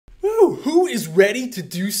So who is ready to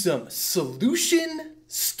do some solution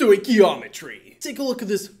stoichiometry? Take a look at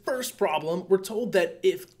this first problem. We're told that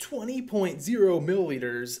if 20.0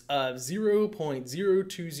 milliliters of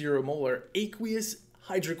 0.020 molar aqueous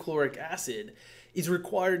hydrochloric acid is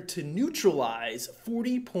required to neutralize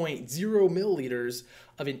 40.0 milliliters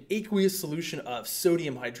of an aqueous solution of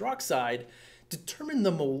sodium hydroxide, determine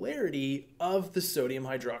the molarity of the sodium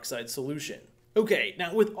hydroxide solution. Okay,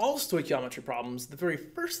 now with all stoichiometry problems, the very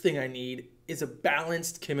first thing I need is a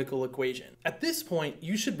balanced chemical equation. At this point,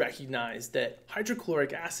 you should recognize that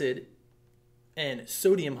hydrochloric acid and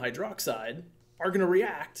sodium hydroxide are going to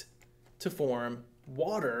react to form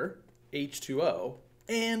water, H2O,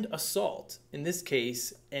 and a salt, in this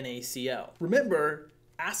case, NaCl. Remember,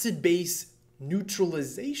 acid-base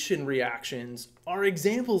neutralization reactions are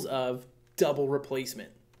examples of double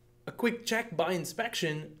replacement. A quick check by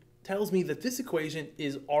inspection tells me that this equation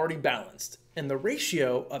is already balanced, and the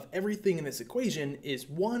ratio of everything in this equation is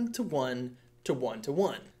 1 to 1 to 1 to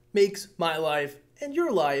 1. Makes my life and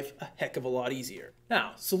your life a heck of a lot easier.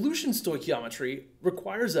 Now, solution stoichiometry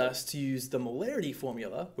requires us to use the molarity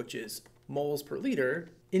formula, which is moles per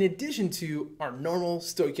liter, in addition to our normal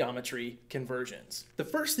stoichiometry conversions. The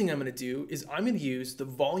first thing I'm going to do is I'm going to use the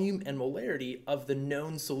volume and molarity of the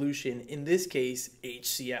known solution, in this case,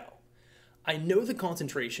 HCl. I know the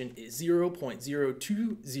concentration is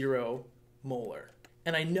 0.020 molar,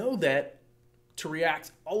 and I know that to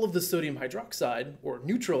react all of the sodium hydroxide, or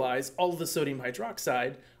neutralize all of the sodium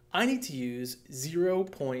hydroxide, I need to use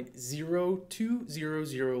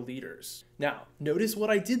 0.0200 liters. Now, notice what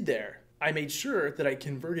I did there. I made sure that I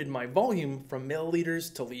converted my volume from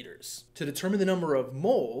milliliters to liters. To determine the number of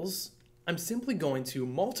moles, I'm simply going to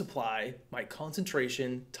multiply my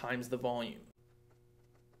concentration times the volume,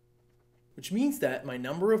 which means that my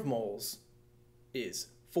number of moles is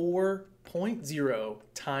 4.0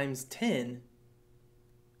 times 10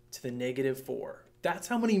 to the negative 4. That's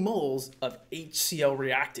how many moles of HCl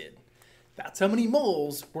reacted. That's how many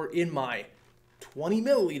moles were in my 20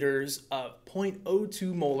 milliliters of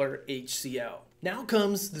 0.02 molar HCl. Now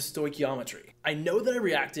comes the stoichiometry. I know that I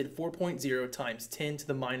reacted 4.0 times 10 to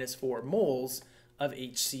the minus 4 moles of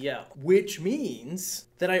HCl, which means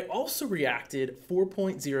that I also reacted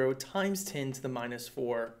 4.0 times 10 to the minus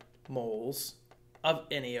 4 moles of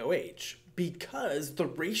NaOH, because the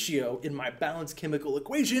ratio in my balanced chemical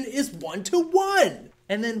equation is 1 to 1.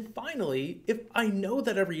 And then finally, if I know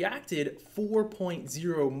that I reacted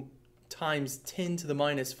 4.0 times 10 to the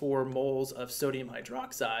minus 4 moles of sodium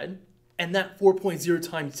hydroxide, and that 4.0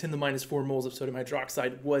 times 10 to the minus 4 moles of sodium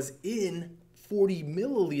hydroxide was in 40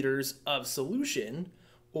 milliliters of solution,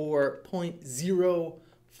 or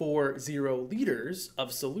 0.040 liters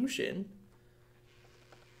of solution,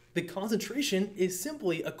 the concentration is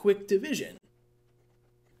simply a quick division.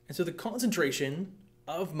 And so the concentration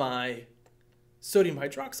of my sodium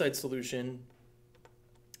hydroxide solution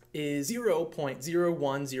is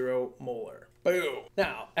 0.010 molar. Boom.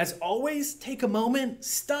 Now, as always, take a moment,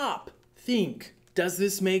 stop, think. Does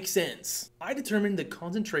this make sense? I determined the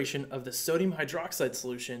concentration of the sodium hydroxide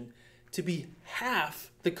solution to be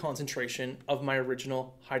half the concentration of my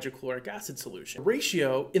original hydrochloric acid solution. The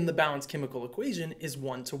ratio in the balanced chemical equation is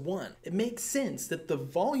 1 to 1. It makes sense that the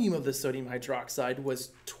volume of the sodium hydroxide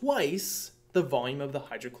was twice the volume of the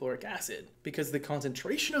hydrochloric acid, because the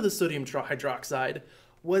concentration of the sodium hydroxide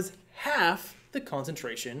was half the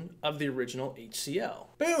concentration of the original HCl.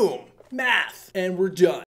 Boom! Math! And we're done.